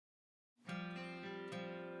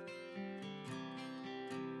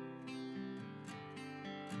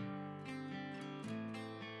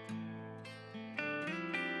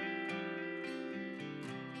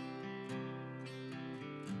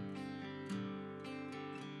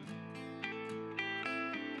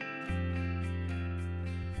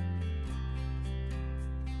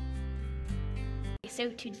so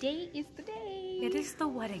today is the day. It is the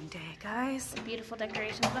wedding day, guys. Beautiful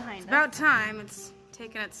decorations behind us. It's about time. It's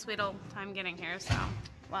taken its sweet old time getting here, so.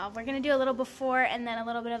 Well, we're gonna do a little before and then a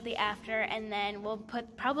little bit of the after, and then we'll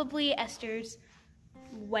put probably Esther's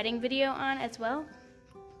wedding video on as well.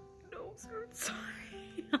 No, sir, sorry.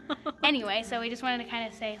 Anyway, so we just wanted to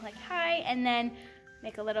kind of say like hi and then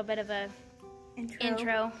make a little bit of a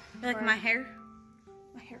intro. Like my hair?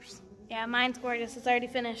 My hair's. Yeah, mine's gorgeous. It's already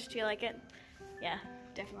finished. Do you like it? Yeah,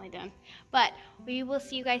 definitely done. But we will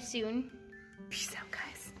see you guys soon. Peace out,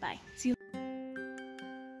 guys. Bye. See you.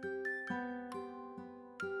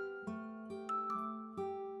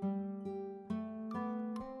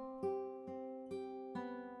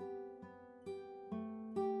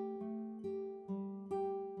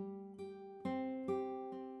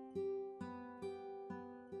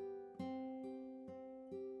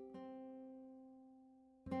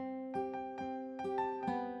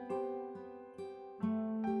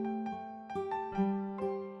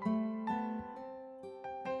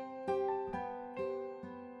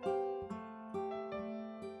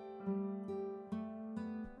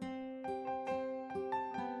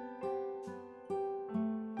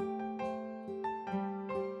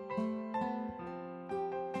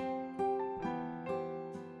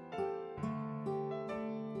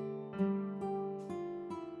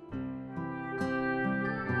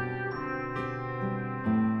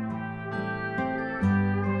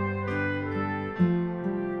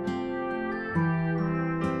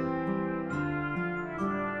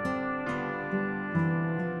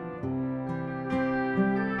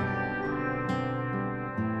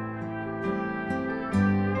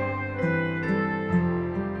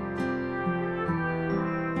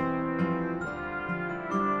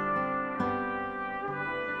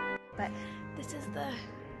 This is the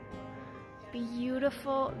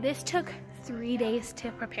beautiful, this took 3 days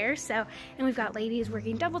to prepare, so, and we've got ladies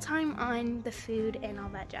working double time on the food and all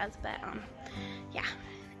that jazz, but yeah.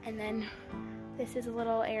 And then this is a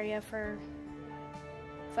little area for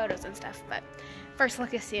photos and stuff, but first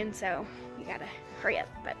look is soon, so we gotta hurry up,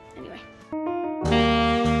 but anyway.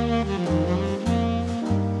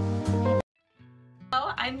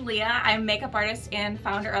 Hello, I'm Leah. I'm a makeup artist and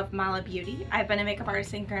founder of Mala Beauty. I've been a makeup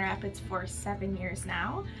artist in Grand Rapids for 7 years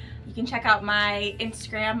now. You can check out my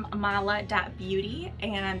Instagram, mala.beauty,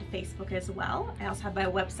 and Facebook as well. I also have my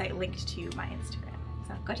website linked to my Instagram,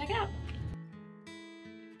 so go check it out.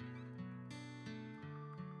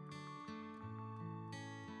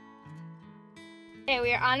 Okay,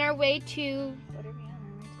 we are on our way to, what are we on our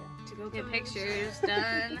way To go get pictures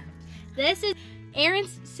done. This is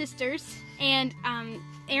Aaron's sisters, and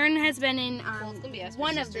Aaron has been in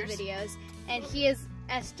one of the videos, and he is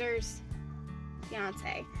Esther's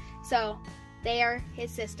fiance. So they are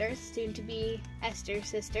his sisters, soon to be Esther's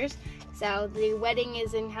sisters. So the wedding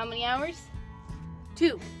is in how many hours?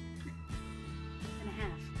 2.5.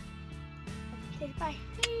 Okay, bye.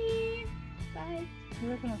 Hey. Bye.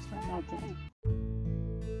 We're gonna start melting.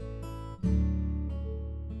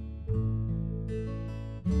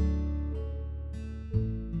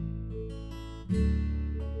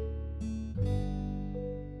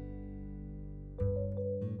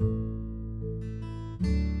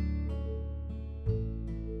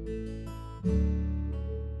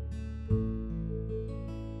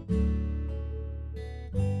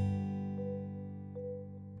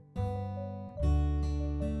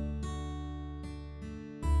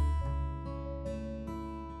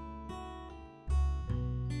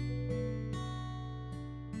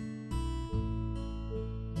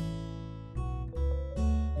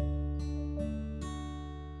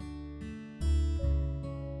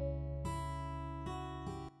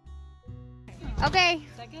 Okay.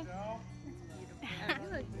 Second?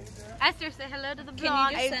 Esther, say hello to the vlog.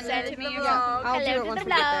 Can you just send it to me? Hello to the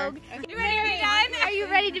vlog. You ready to be done? Are you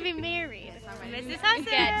ready to be married? This is Hussars.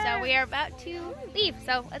 Good. So we are about to leave.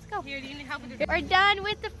 So let's go. Here, do you need help with this? We're done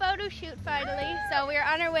with the photo shoot finally. So we are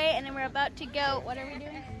on our way, and then we're about to go. What are we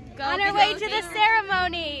doing? On our way to the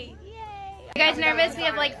ceremony. Yay! You guys nervous? We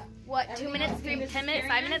have like what? 2 minutes? 10 minutes?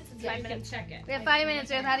 5 minutes? It's 5 minutes. Check it. We have 5 minutes.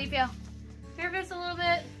 Ruth, how do you feel? Nervous a little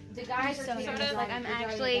bit. The guys are so nervous. Like I'm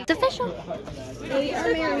actually. It's official. We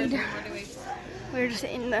are married. We're just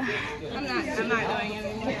in the. I'm not doing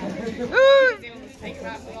anything.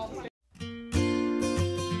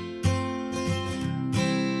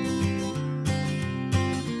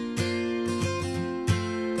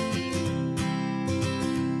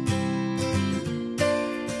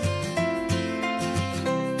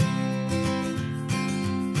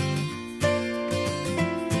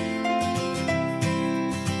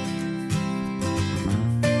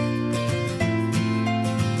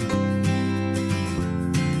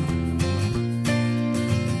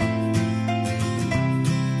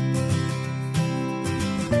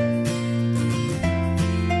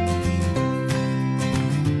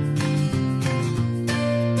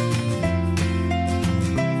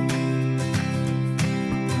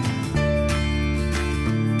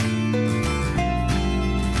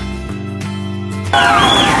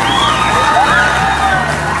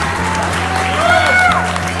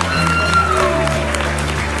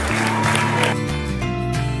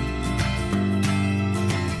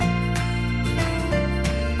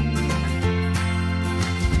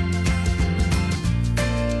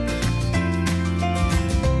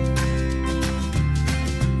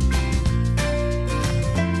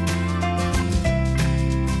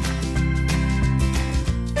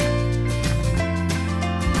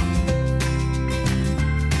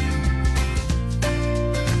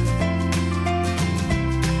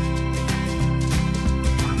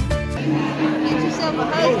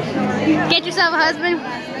 Get yourself a husband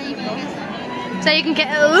so you can get.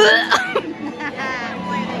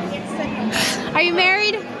 Are you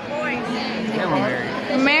married? Yeah, we're married.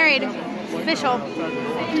 We're married. Official.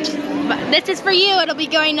 But this is for you. It'll be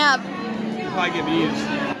going up. If I get used.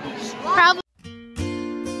 Probably.